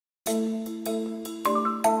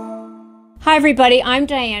Hi everybody, I'm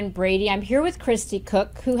Diane Brady. I'm here with Kristi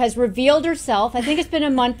Cook, who has revealed herself, I think it's been a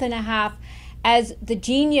month and a half, as the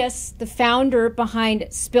genius, the founder behind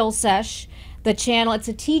Spill Sesh, the channel. It's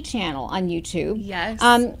a tea channel on YouTube. Yes.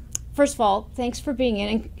 First of all, thanks for being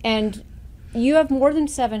in. And you have more than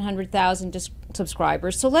 700,000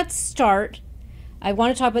 subscribers. So let's start. I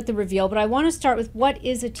want to talk about the reveal, but I want to start with, what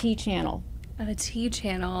is a tea channel? A tea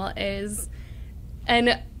channel is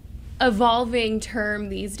an evolving term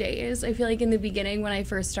these days. I feel like in the beginning when I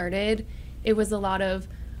first started, it was a lot of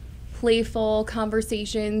playful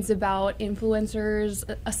conversations about influencers,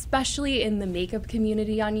 especially in the makeup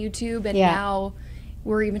community on YouTube. And now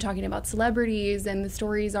we're even talking about celebrities, and the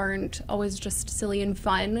stories aren't always just silly and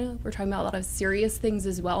fun. We're talking about a lot of serious things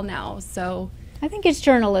as well now. So I think it's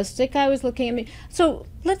journalistic. I was looking at me. So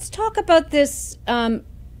let's talk about this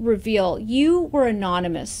reveal. You were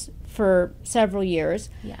anonymous for several years.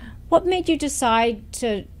 Yeah. What made you decide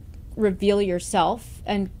to reveal yourself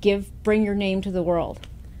and bring your name to the world?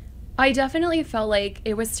 I definitely felt like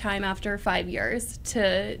it was time after 5 years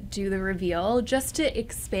to do the reveal, just to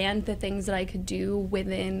expand the things that I could do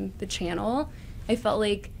within the channel. I felt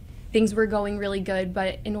like things were going really good,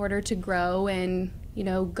 but in order to grow and, you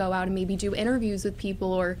know, go out and maybe do interviews with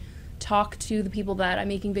people or talk to the people that I'm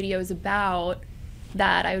making videos about,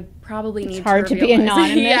 that I would probably need to reveal. It's hard to be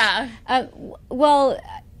anonymous. Yeah. Well,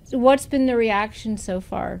 what's been the reaction so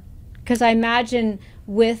far? Because I imagine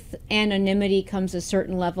with anonymity comes a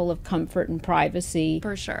certain level of comfort and privacy.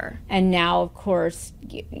 For sure. And now, of course,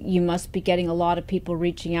 you must be getting a lot of people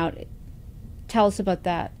reaching out. Tell us about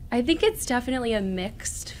that. I think it's definitely a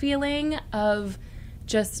mixed feeling of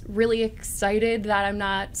just really excited that I'm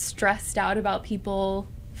not stressed out about people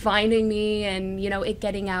finding me and, you know, it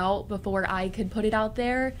getting out before I could put it out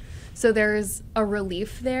there. So there's a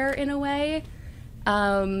relief there in a way.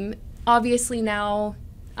 Obviously now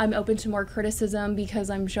I'm open to more criticism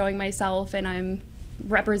because I'm showing myself and I'm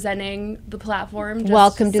representing the platform.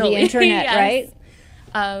 Welcome to the internet, yes.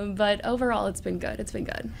 Right? But overall, it's been good. It's been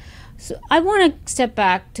good. So I want to step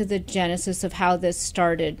back to the genesis of how this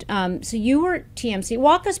started. So you were at TMZ.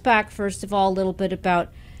 Walk us back, first of all, a little bit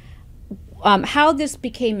about how this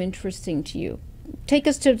became interesting to you. Take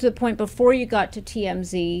us to the point before you got to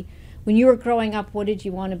TMZ. When you were growing up, what did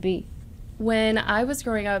you want to be? When I was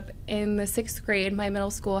growing up in the 6th grade, my middle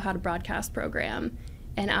school had a broadcast program,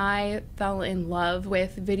 and I fell in love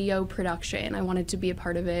with video production. I wanted to be a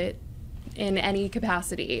part of it in any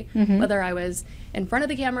capacity, whether I was in front of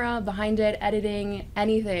the camera, behind it, editing,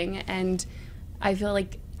 anything. And I feel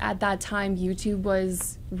like at that time, YouTube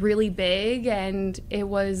was really big, and it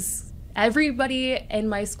was everybody in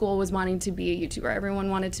my school was wanting to be a YouTuber. Everyone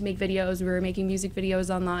wanted to make videos. We were making music videos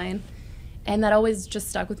online. And that always just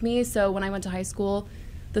stuck with me. So when I went to high school,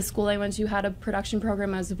 the school I went to had a production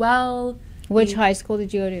program as well. Which high school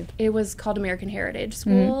did you go to? It was called American Heritage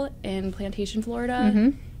School in Plantation,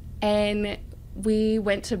 Florida. And we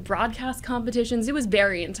went to broadcast competitions. It was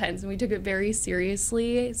very intense, and we took it very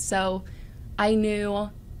seriously. So I knew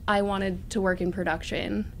I wanted to work in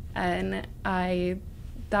production, and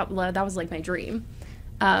that was like my dream.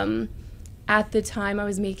 At the time, I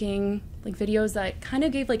was making like videos that kind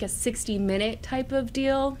of gave like a 60-minute type of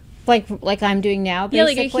deal, like I'm doing now,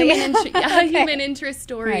 basically. Yeah, like a human interest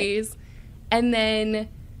stories. Right. And then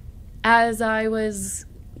as I was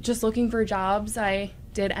just looking for jobs, I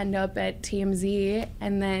did end up at TMZ,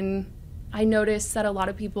 and then I noticed that a lot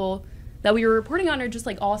of people that we were reporting on are just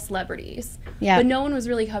like all celebrities. Yeah. But no one was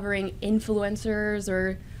really covering influencers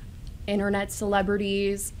or internet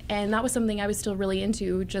celebrities, and that was something I was still really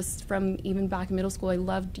into just from even back in middle school. I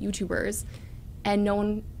loved YouTubers, and no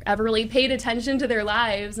one ever really paid attention to their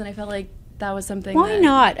lives, and I felt like that was something. Why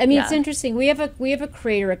not? I mean, it's interesting. We have a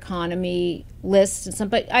creator economy list and some,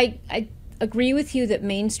 but I agree with you that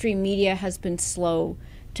mainstream media has been slow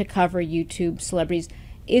to cover YouTube celebrities.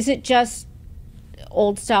 Is it just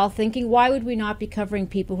old style thinking? Why would we not be covering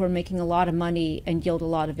people who are making a lot of money and yield a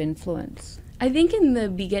lot of influence? I think in the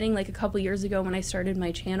beginning, like a couple years ago when I started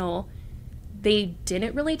my channel, they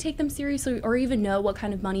didn't really take them seriously or even know what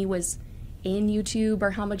kind of money was in YouTube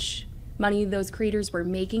or how much money those creators were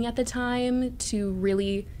making at the time to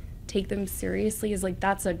really take them seriously as like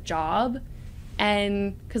that's a job.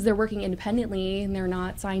 And because they're working independently and they're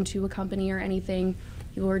not signed to a company or anything,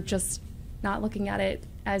 people were just not looking at it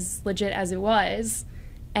as legit as it was.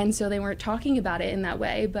 And so they weren't talking about it in that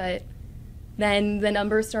way. But then the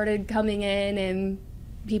numbers started coming in and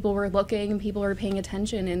people were looking and people were paying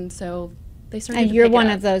attention, and so they started to And you're pick one it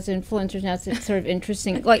up. of those influencers now. It's sort of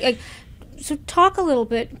interesting. like So talk a little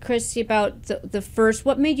bit, Kristi, about the first,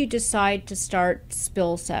 what made you decide to start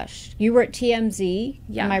Spill Sesh? You were at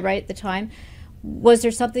TMZ, am I right, at the time? Was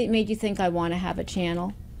there something that made you think, I want to have a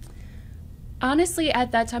channel? Honestly,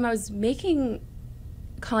 at that time, I was making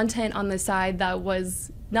content on the side that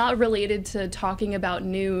was not related to talking about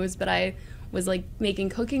news, but I was like making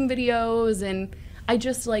cooking videos, and I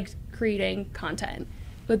just liked creating content.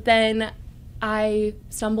 But then I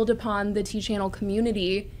stumbled upon the T-Channel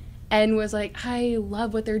community and was like, I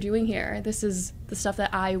love what they're doing here. This is the stuff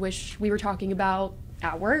that I wish we were talking about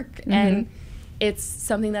at work. And it's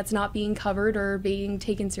something that's not being covered or being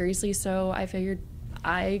taken seriously, so I figured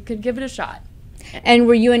I could give it a shot. And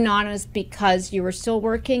were you anonymous because you were still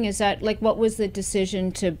working? Is that, like, what was the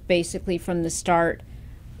decision to basically from the start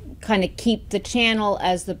kind of keep the channel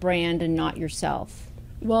as the brand and not yourself?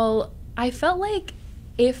 Well, I felt like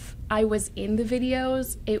if I was in the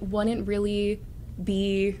videos, it wouldn't really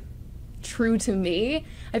be true to me.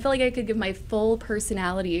 I felt like I could give my full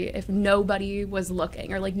personality if nobody was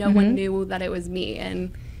looking, or like no one knew that it was me.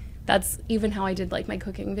 And that's even how I did like my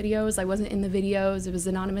cooking videos. I wasn't in the videos, it was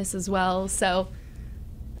anonymous as well. So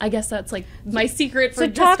I guess that's like my secret for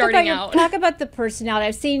just starting out. Talk about the personality.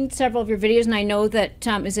 I've seen several of your videos, and I know that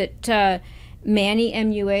is it Manny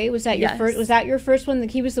MUA? Was that your first? Was that your first one?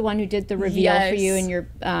 He was the one who did the reveal for you, and your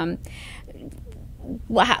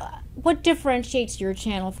what differentiates your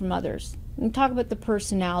channel from others? And talk about the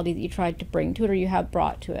personality that you tried to bring to it, or you have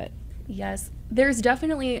brought to it. Yes, there's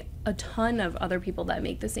definitely a ton of other people that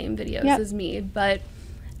make the same videos as me, but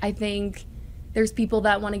I think there's people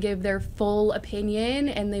that want to give their full opinion,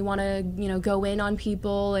 and they want to, you know, go in on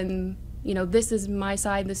people, and, you know, this is my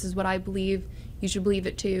side, this is what I believe, you should believe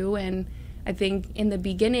it too. And I think in the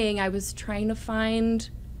beginning I was trying to find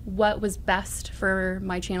what was best for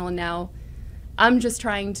my channel, and now I'm just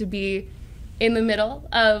trying to be in the middle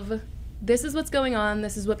of, this is what's going on,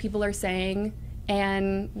 this is what people are saying,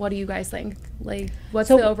 and what do you guys think? Like, what's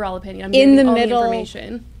the overall opinion? I'm giving all the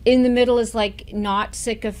information. In the middle is like not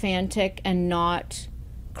sycophantic and not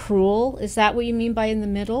cruel. Is that what you mean by in the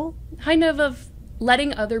middle? Kind of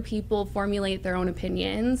letting other people formulate their own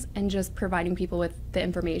opinions and just providing people with the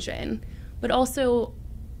information. But also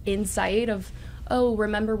insight of, oh,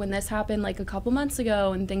 remember when this happened like a couple months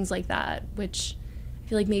ago, and things like that, which I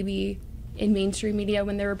feel like maybe in mainstream media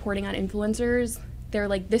when they're reporting on influencers, they're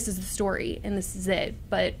like, this is the story and this is it.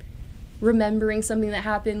 But remembering something that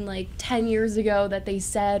happened like 10 years ago that they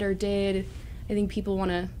said or did, I think people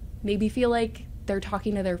want to maybe feel like they're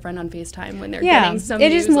talking to their friend on FaceTime when they're getting some news.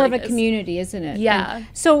 It is more like of a community, isn't it? Yeah. And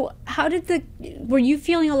so how did were you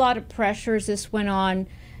feeling a lot of pressure as this went on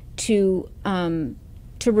to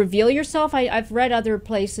reveal yourself? I've read other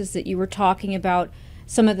places that you were talking about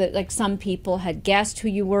some of the, like, some people had guessed who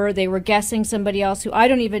you were. They were guessing somebody else who I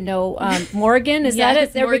don't even know. Morgan, is that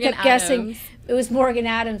it? They were guessing. It was Morgan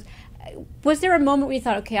Adams. Was there a moment where you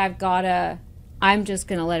thought, okay, I'm just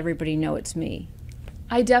going to let everybody know it's me?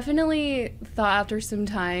 I definitely thought after some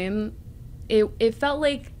time, it felt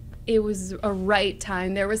like it was a right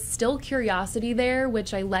time. There was still curiosity there,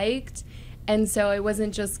 which I liked. And so I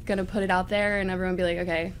wasn't just going to put it out there and everyone be like,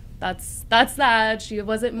 okay, that's that. She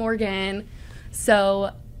wasn't Morgan.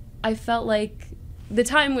 So I felt like the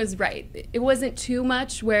time was right. It wasn't too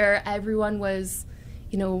much where everyone was,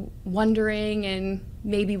 you know, wondering and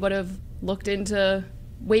maybe would have looked into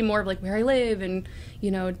way more of like where I live and,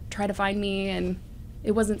 you know, try to find me, and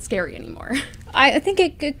it wasn't scary anymore. I think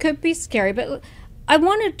it could be scary, but I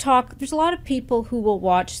want to talk, there's a lot of people who will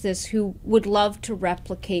watch this who would love to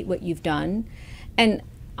replicate what you've done, and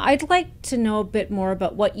I'd like to know a bit more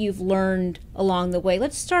about what you've learned along the way.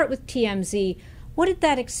 Let's start with TMZ. What did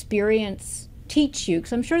that experience teach you?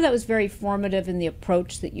 Because I'm sure that was very formative in the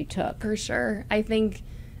approach that you took. For sure. I think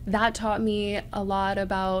that taught me a lot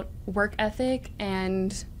about work ethic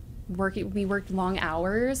and working. We worked long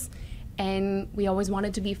hours, and we always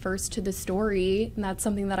wanted to be first to the story, and that's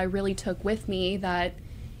something that I really took with me, that,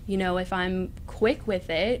 you know, if I'm quick with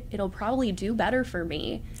it, it'll probably do better for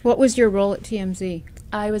me. What was your role at TMZ?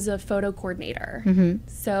 I was a photo coordinator.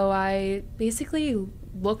 So I basically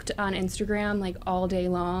looked on Instagram like all day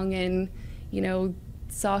long and, you know,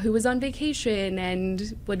 saw who was on vacation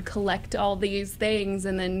and would collect all these things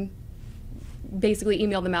and then basically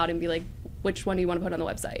email them out and be like, which one do you want to put on the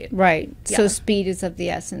website? Right. Yeah. So speed is of the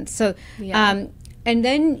essence. So, and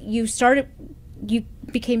then you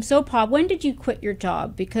became so popular. When did you quit your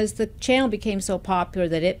job? Because the channel became so popular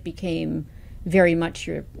that it became very much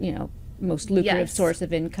your, you know, most lucrative source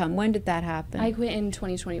of income. When did that happen? I quit in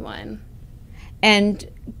 2021.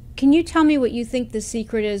 And can you tell me what you think the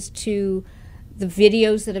secret is to the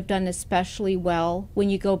videos that have done especially well when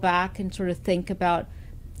you go back and sort of think about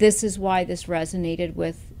this is why this resonated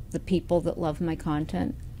with the people that love my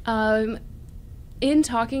content? In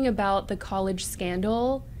talking about the college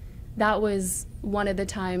scandal, that was one of the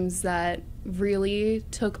times that really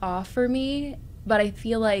took off for me, but I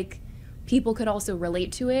feel like people could also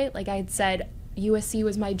relate to it. Like I had said, USC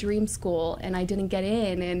was my dream school and I didn't get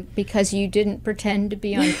in, and because you didn't pretend to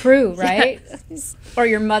be on crew, right? Yes. Or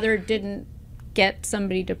your mother didn't get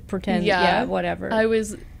somebody to pretend, yeah, whatever. I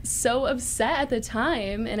was so upset at the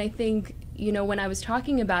time, and I think, you know, when I was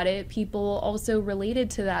talking about it, people also related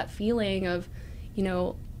to that feeling of, you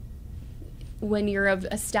know, when you're of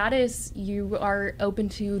a status, you are open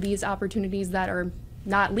to these opportunities that are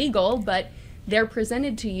not legal, but they're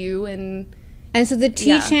presented to you. And so the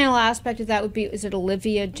T channel aspect of that would be, is it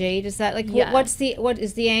Olivia Jade? Is that like, what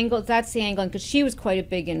is the angle? That's the angle, because she was quite a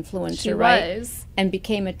big influencer, right? Was. And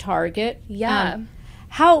became a target. Yeah.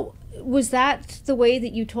 How, was that the way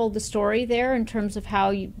that you told the story there in terms of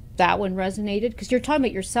how that one resonated? Because you're talking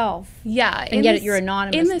about yourself. Yeah. And yet you're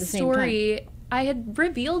anonymous in the at the same story, time. I had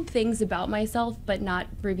revealed things about myself, but not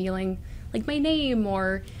revealing like my name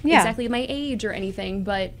or exactly my age or anything.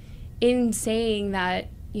 But in saying that,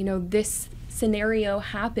 you know, this scenario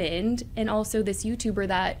happened, and also this YouTuber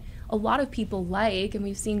that a lot of people like and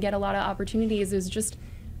we've seen get a lot of opportunities, is just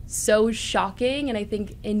so shocking. And I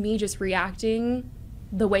think in me just reacting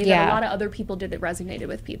the way that a lot of other people did, it resonated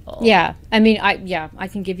with people. Yeah. I mean, I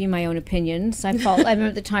can give you my own opinions. I remember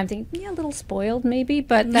at the time thinking, a little spoiled maybe,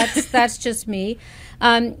 but that's just me.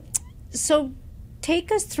 So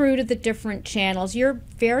take us through to the different channels. You're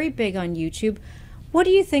very big on YouTube. What do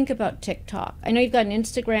you think about TikTok? I know you've got an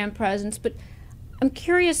Instagram presence, but I'm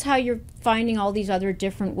curious how you're finding all these other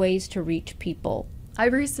different ways to reach people. I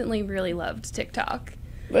recently really loved TikTok.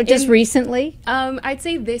 Just recently? I'd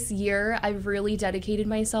say this year I've really dedicated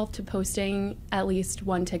myself to posting at least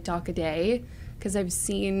one TikTok a day, because I've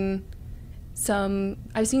seen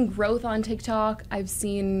growth on TikTok. I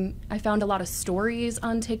found a lot of stories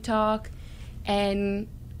on TikTok, and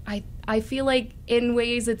I feel like in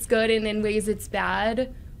ways it's good and in ways it's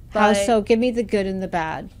bad. How so? Give me the good and the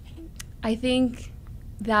bad. I think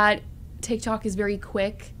that TikTok is very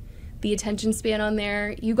quick. The attention span on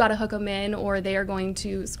there, you got to hook them in or they are going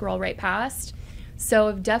to scroll right past. So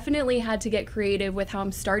I've definitely had to get creative with how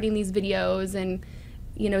I'm starting these videos, and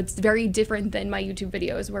you know, it's very different than my YouTube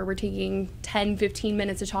videos where we're taking 10, 15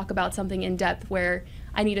 minutes to talk about something in depth, where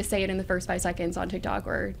I need to say it in the first 5 seconds on TikTok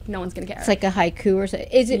or no one's going to care. It's like a haiku or something.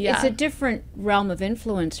 It's a different realm of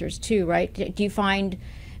influencers too, right? Do you find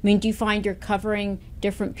you're covering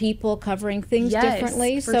different people, covering things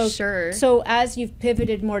differently? Yes, for sure. So as you've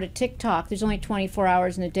pivoted more to TikTok, there's only 24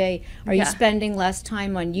 hours in a day. Are you spending less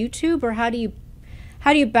time on YouTube, or how do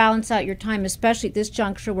you balance out your time, especially at this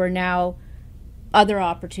juncture where now other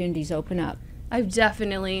opportunities open up? I've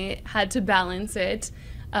definitely had to balance it.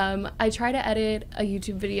 I try to edit a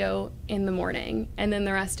YouTube video in the morning, and then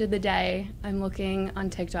the rest of the day I'm looking on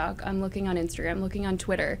TikTok, I'm looking on Instagram, I'm looking on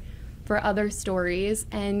Twitter for other stories.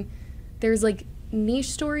 And there's like niche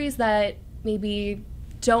stories that maybe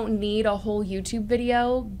don't need a whole YouTube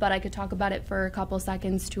video, but I could talk about it for a couple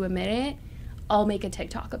seconds to a minute. I'll make a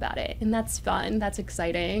TikTok about it, and that's fun, that's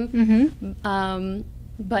exciting. Mm-hmm.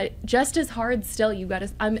 But just as hard still,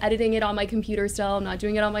 I'm editing it on my computer still, I'm not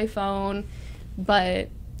doing it on my phone, but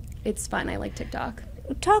it's fun. I like TikTok.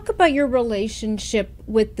 Talk about your relationship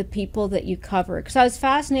with the people that you cover, because I was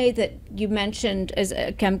fascinated that you mentioned,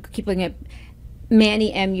 I'm keeping it,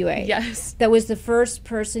 Manny MUA. Yes. That was the first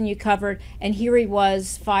person you covered, and here he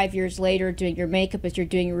was 5 years later doing your makeup as you're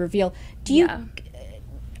doing your reveal. Do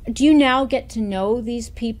you now get to know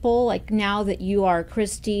these people, like now that you are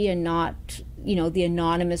Kristi and not, you know, the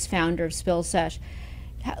anonymous founder of Spill Sesh?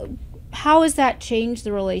 How has that changed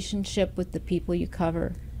the relationship with the people you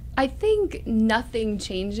cover? I think nothing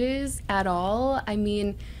changes at all. I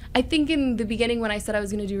mean, I think in the beginning when I said I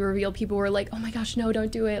was going to do a reveal, people were like, oh my gosh, no,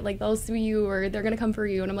 don't do it. Like, they'll sue you or they're going to come for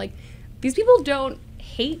you. And I'm like, these people don't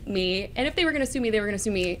hate me. And if they were going to sue me, they were going to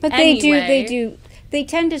sue me But anyway. they do. They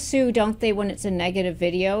tend to sue, don't they, when it's a negative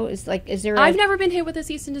video? Is there I've never been hit with a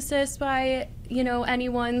cease and desist by, you know,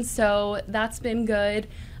 anyone. So that's been good.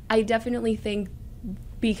 I definitely think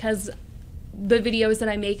because the videos that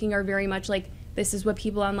I'm making are very much like, this is what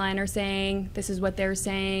people online are saying, this is what they're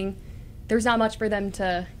saying, there's not much for them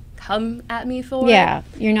to come at me for. Yeah,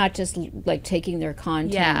 you're not just like taking their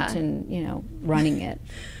content and, you know, running it.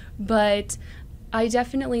 But I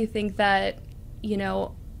definitely think that, you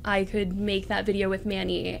know, I could make that video with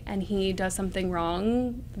Manny and he does something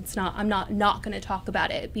wrong, I'm not going to talk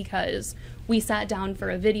about it because we sat down for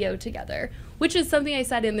a video together, which is something I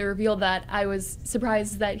said in the reveal, that I was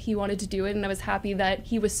surprised that he wanted to do it, and I was happy that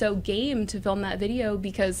he was so game to film that video,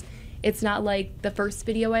 because it's not like the first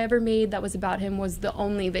video I ever made that was about him was the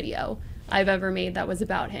only video I've ever made that was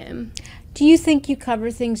about him. Do you think you cover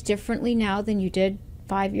things differently now than you did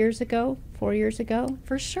 5 years ago, 4 years ago?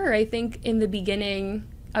 For sure. I think in the beginning,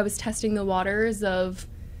 I was testing the waters of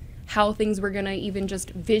how things were going to even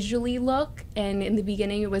just visually look. And in the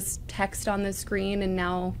beginning, it was text on the screen, and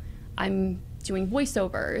now I'm doing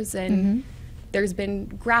voiceovers, and there's been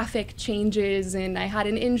graphic changes, and I had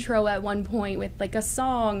an intro at one point with like a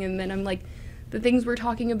song, and then I'm like, the things we're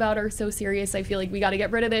talking about are so serious, I feel like we got to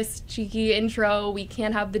get rid of this cheeky intro. We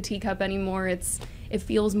can't have the teacup anymore. It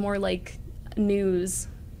feels more like news.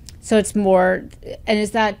 So it's more, and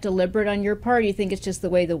is that deliberate on your part? Or you think it's just the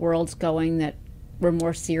way the world's going that we're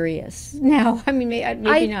more serious now? I mean,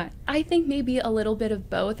 maybe not. I think maybe a little bit of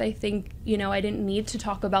both. I think, I didn't need to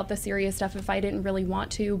talk about the serious stuff if I didn't really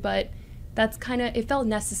want to, but that's it felt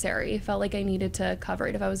necessary. It felt like I needed to cover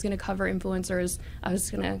it. If I was going to cover influencers, I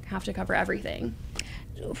was going to have to cover everything.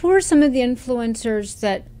 Who are some of the influencers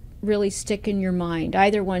that really stick in your mind?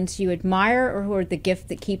 Either ones you admire, or who are the gift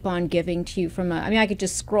that keep on giving to you from I could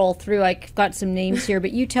just scroll through. I've got some names here,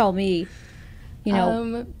 but you tell me,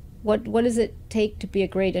 what does it take to be a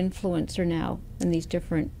great influencer now in these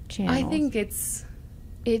different channels? I think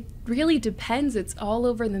it really depends. It's all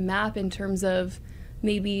over the map in terms of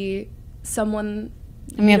maybe someone.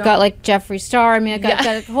 I've got like Jeffree Star. I've got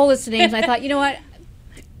a whole list of names. I thought, you know what?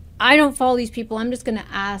 I don't follow these people. I'm just going to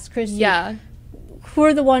ask Kristi. Yeah. Who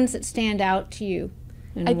are the ones that stand out to you?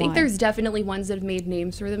 I think there's definitely ones that have made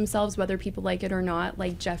names for themselves, whether people like it or not,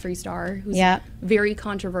 like Jeffree Star, who's very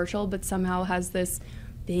controversial, but somehow has this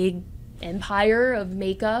big empire of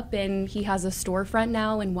makeup, and he has a storefront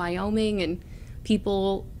now in Wyoming, and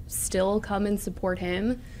people still come and support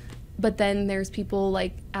him. But then there's people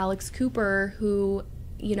like Alex Cooper, who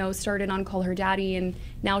started on Call Her Daddy, and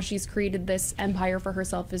now she's created this empire for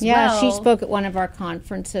herself as well. Yeah, she spoke at one of our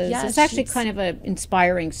conferences. It's actually kind of an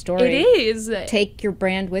inspiring story. It is. Take your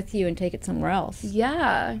brand with you and take it somewhere else.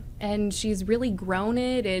 Yeah, and she's really grown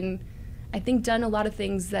it, and I think done a lot of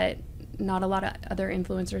things that not a lot of other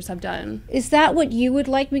influencers have done. Is that what you would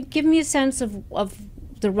like? Give me a sense of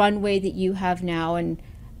the runway that you have now and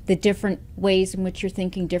the different ways in which you're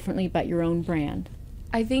thinking differently about your own brand.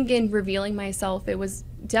 I think in revealing myself, it was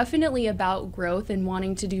definitely about growth and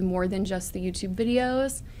wanting to do more than just the YouTube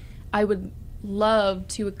videos. I would love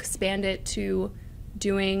to expand it to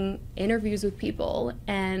doing interviews with people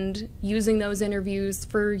and using those interviews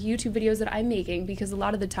for YouTube videos that I'm making, because a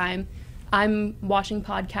lot of the time I'm watching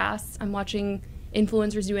podcasts, I'm watching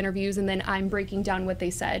influencers do interviews, and then I'm breaking down what they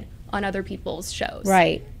said on other people's shows.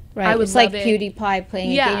 Right. I would it's like PewDiePie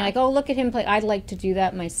playing a game. You're like, oh, look at him play. I'd like to do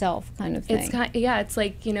that myself, kind of thing. It's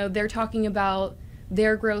like, they're talking about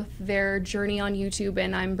their growth, their journey on YouTube,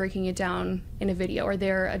 and I'm breaking it down in a video, or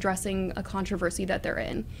they're addressing a controversy that they're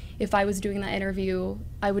in. If I was doing that interview,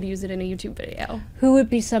 I would use it in a YouTube video. Who would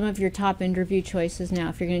be some of your top interview choices now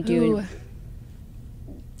if you're going to do it?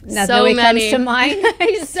 So many. Comes to mind.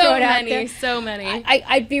 So many.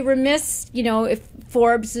 I'd be remiss, if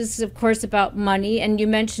Forbes is, of course, about money, and you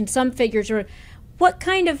mentioned some figures. Or what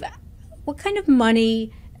kind of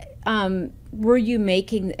money were you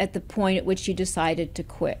making at the point at which you decided to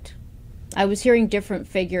quit? I was hearing different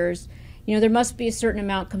figures. There must be a certain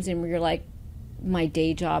amount comes in where you're like, my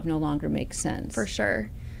day job no longer makes sense. For sure.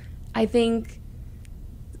 I think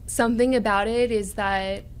something about it is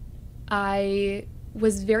that I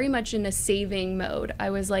was very much in a saving mode.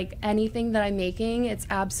 I was like, anything that I'm making, it's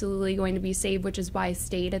absolutely going to be saved, which is why I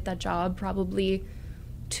stayed at that job probably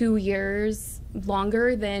 2 years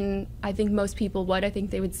longer than I think most people would. I think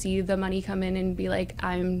they would see the money come in and be like,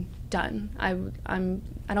 I'm done. I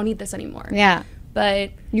don't need this anymore. Yeah.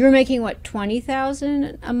 But you were making what,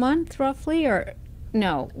 $20,000 a month roughly, or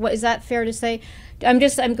no? What is that fair to say? I'm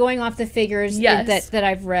going off the figures that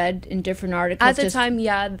I've read in different articles. At the time,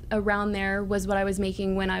 around there was what I was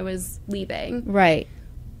making when I was leaving. Right.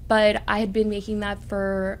 But I had been making that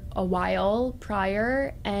for a while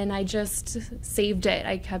prior, and I just saved it.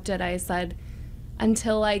 I kept it. I said,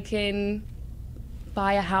 until I can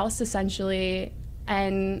buy a house, essentially.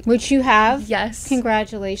 And which you have. Yes.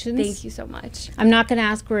 Congratulations. Thank you so much. I'm not going to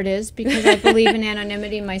ask where it is, because I believe in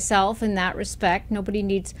anonymity myself in that respect. Nobody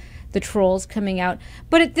needs the trolls coming out.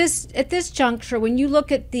 But at this juncture, when you look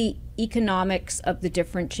at the economics of the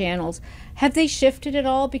different channels, have they shifted at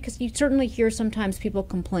all? Because you certainly hear sometimes people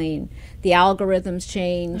complain the algorithms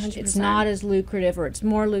changed, 100%. It's not as lucrative, or it's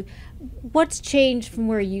more what's changed from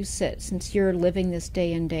where you sit since you're living this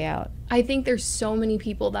day in, day out? I think there's so many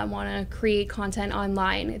people that want to create content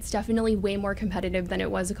online. It's definitely way more competitive than it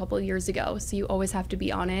was a couple of years ago. So you always have to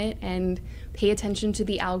be on it and pay attention to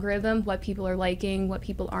the algorithm, what people are liking, what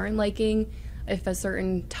people aren't liking. If a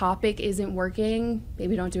certain topic isn't working,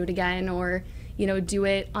 maybe don't do it again, or do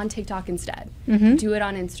it on TikTok instead. Do it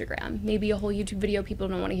on Instagram. Maybe a whole YouTube video, people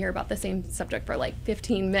don't want to hear about the same subject for like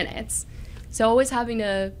 15 minutes. So always having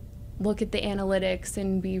to look at the analytics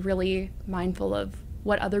and be really mindful of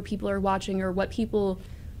what other people are watching, or what people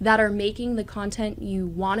that are making the content you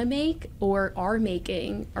want to make or are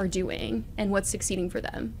making are doing, and what's succeeding for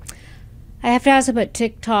them. I have to ask about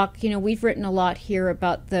TikTok. We've written a lot here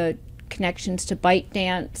about the connections to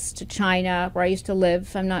ByteDance, to China, where I used to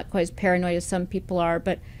live. I'm not quite as paranoid as some people are,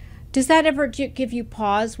 but does that ever give you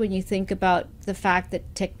pause when you think about the fact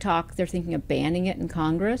that TikTok, they're thinking of banning it in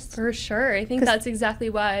Congress? For sure. I think that's exactly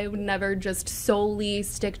why I would never just solely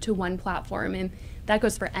stick to one platform, and that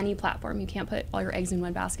goes for any platform. You can't put all your eggs in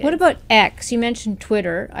one basket. What about X? You mentioned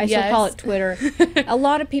Twitter. I still call it Twitter. A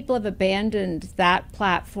lot of people have abandoned that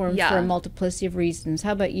platform for a multiplicity of reasons.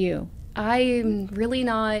 How about you? I'm really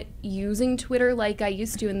not using Twitter like I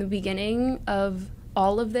used to in the beginning of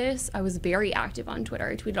all of this. I was very active on Twitter.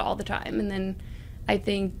 I tweeted all the time. And then I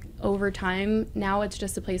think over time, now it's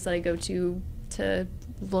just a place that I go to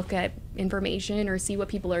look at information or see what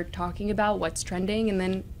people are talking about, what's trending, and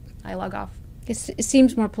then I log off. It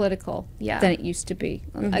seems more political than it used to be.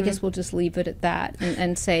 I guess we'll just leave it at that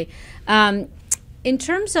and say, in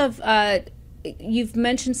terms of, you've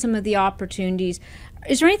mentioned some of the opportunities.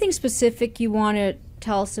 Is there anything specific you want to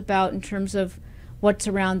tell us about in terms of what's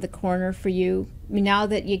around the corner for you? I mean, now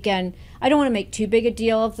that, again, I don't want to make too big a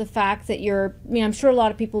deal of the fact that I'm sure a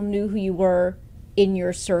lot of people knew who you were in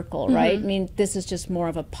your circle, right? I mean, this is just more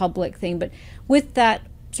of a public thing. But with that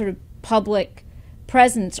sort of public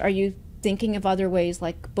presence, are you thinking of other ways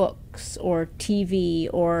like books or TV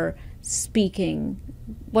or speaking?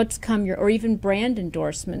 What's come or even brand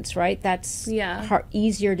endorsements, right? That's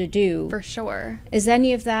easier to do. For sure. Is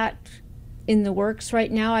any of that in the works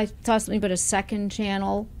right now? I thought something about a second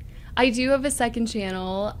channel. I do have a second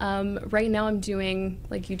channel. Right now I'm doing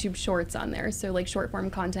like YouTube shorts on there, so like short form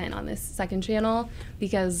content on this second channel,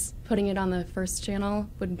 because putting it on the first channel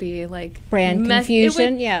would be like brand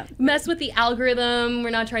confusion. Mess with the algorithm. We're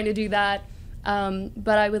not trying to do that.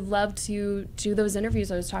 But I would love to do those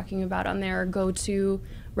interviews I was talking about on there, go to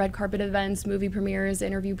red carpet events, movie premieres,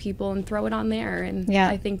 interview people, and throw it on there. And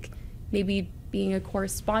I think maybe being a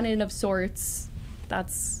correspondent of sorts,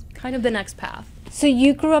 that's kind of the next path. So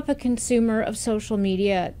you grew up a consumer of social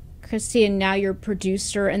media, Kristi, and now you're a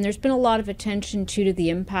producer, and there's been a lot of attention to the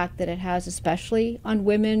impact that it has, especially on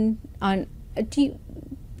women.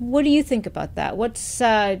 What do you think about that? What's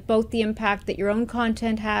both the impact that your own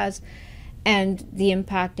content has and the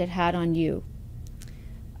impact it had on you?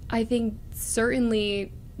 I think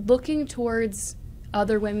certainly looking towards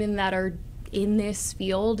other women that are in this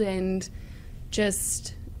field and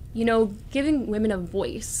just, giving women a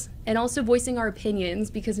voice, and also voicing our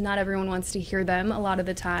opinions, because not everyone wants to hear them a lot of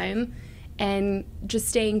the time, and just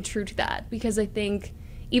staying true to that. Because I think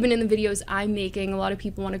even in the videos I'm making, a lot of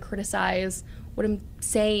people want to criticize what I'm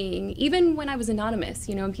saying. Even when I was anonymous,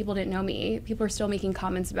 and people didn't know me, people are still making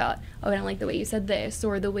comments about, oh, I don't like the way you said this,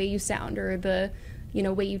 or the way you sound, or the,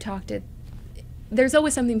 way you talked it. There's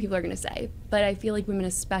always something people are going to say, but I feel like women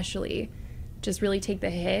especially just really take the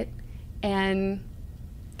hit, and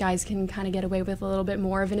guys can kind of get away with a little bit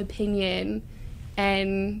more of an opinion.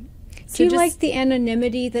 And do you like the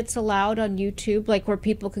anonymity that's allowed on YouTube, like where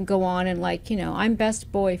people can go on and I'm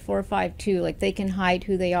best boy 452, like they can hide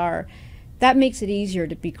who they are? That makes it easier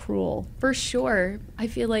to be cruel. For sure. I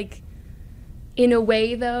feel like in a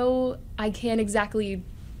way, though, I can't exactly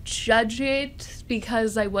judge it,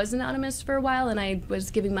 because I was anonymous for a while and I was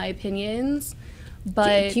giving my opinions.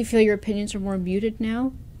 But do you feel your opinions are more muted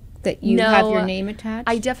now that you have your name attached?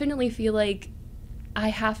 I definitely feel like I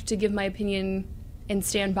have to give my opinion and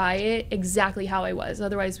stand by it exactly how I was.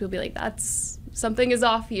 Otherwise, we'll be like, something is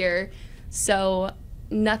off here. So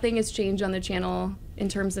nothing has changed on the channel in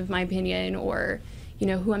terms of my opinion, or,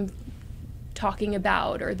 who I'm talking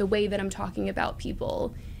about, or the way that I'm talking about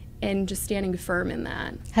people, and just standing firm in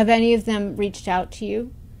that. Have any of them reached out to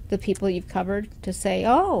you, the people you've covered, to say,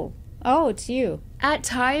 oh, it's you? At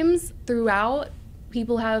times throughout,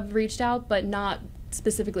 people have reached out, but not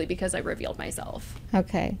specifically because I revealed myself.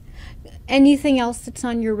 Okay. Anything else that's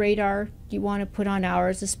on your radar you want to put on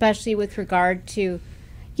ours, especially with regard to,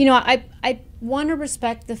 you know, I want to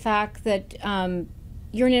respect the fact that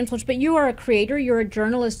you're an influencer, but you are a creator, you're a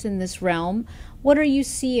journalist in this realm. What are you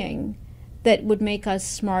seeing that would make us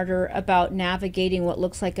smarter about navigating what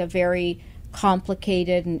looks like a very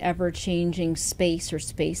complicated and ever-changing space or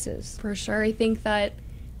spaces? For sure. I think that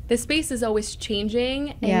the space is always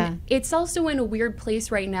changing, and Yeah. it's also in a weird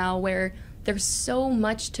place right now where there's so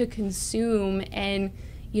much to consume, and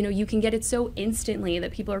you know, you can get it so instantly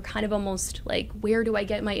that people are kind of almost like, where do I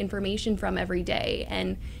get my information from every day?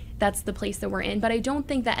 And that's the place that we're in. But I don't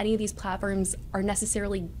think that any of these platforms are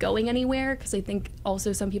necessarily going anywhere, because I think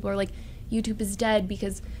also some people are like, YouTube is dead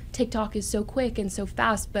because TikTok is so quick and so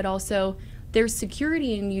fast, but also there's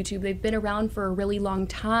security in YouTube. They've been around for a really long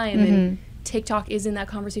time, and TikTok is in that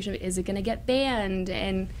conversation of, is it going to get banned?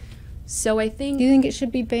 And so I think... Do you think it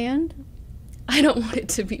should be banned? I don't want it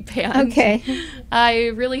to be banned. Okay. I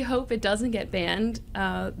really hope it doesn't get banned.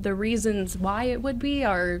 The reasons why it would be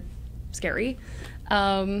are scary.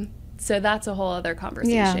 So that's a whole other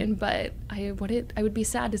conversation. Yeah. But I would be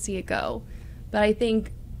sad to see it go. But I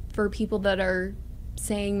think for people that are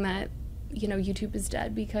saying that, you know, YouTube is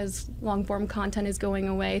dead because long form content is going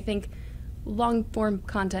away, I think long form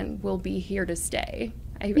content will be here to stay.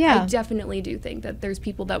 I definitely do think that there's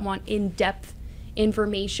people that want in-depth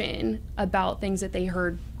information about things that they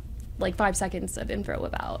heard like 5 seconds of info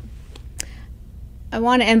about. I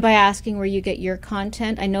want to end by asking where you get your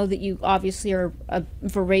content. I know that you obviously are a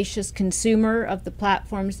voracious consumer of the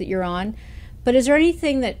platforms that you're on, but is there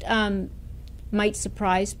anything that might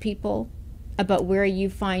surprise people about where you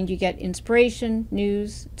find you get inspiration,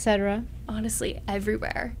 news, etc.? Honestly,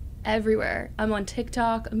 everywhere. I'm on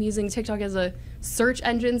TikTok. I'm using TikTok as a search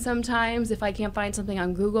engine sometimes if I can't find something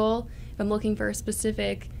on Google. If I'm looking for a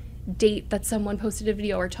specific date that someone posted a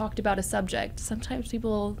video or talked about a subject, sometimes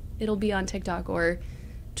it'll be on TikTok or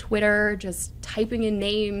Twitter, just typing in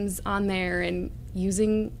names on there, and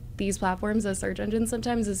using these platforms as search engines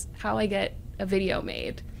sometimes is how I get a video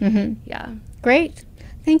made. Yeah. Great.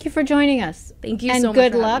 Thank you for joining us. Thank you and so much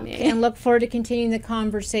good for luck, having me. and look forward to continuing the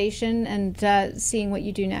conversation and seeing what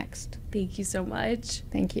you do next. Thank you so much.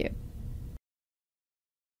 Thank you.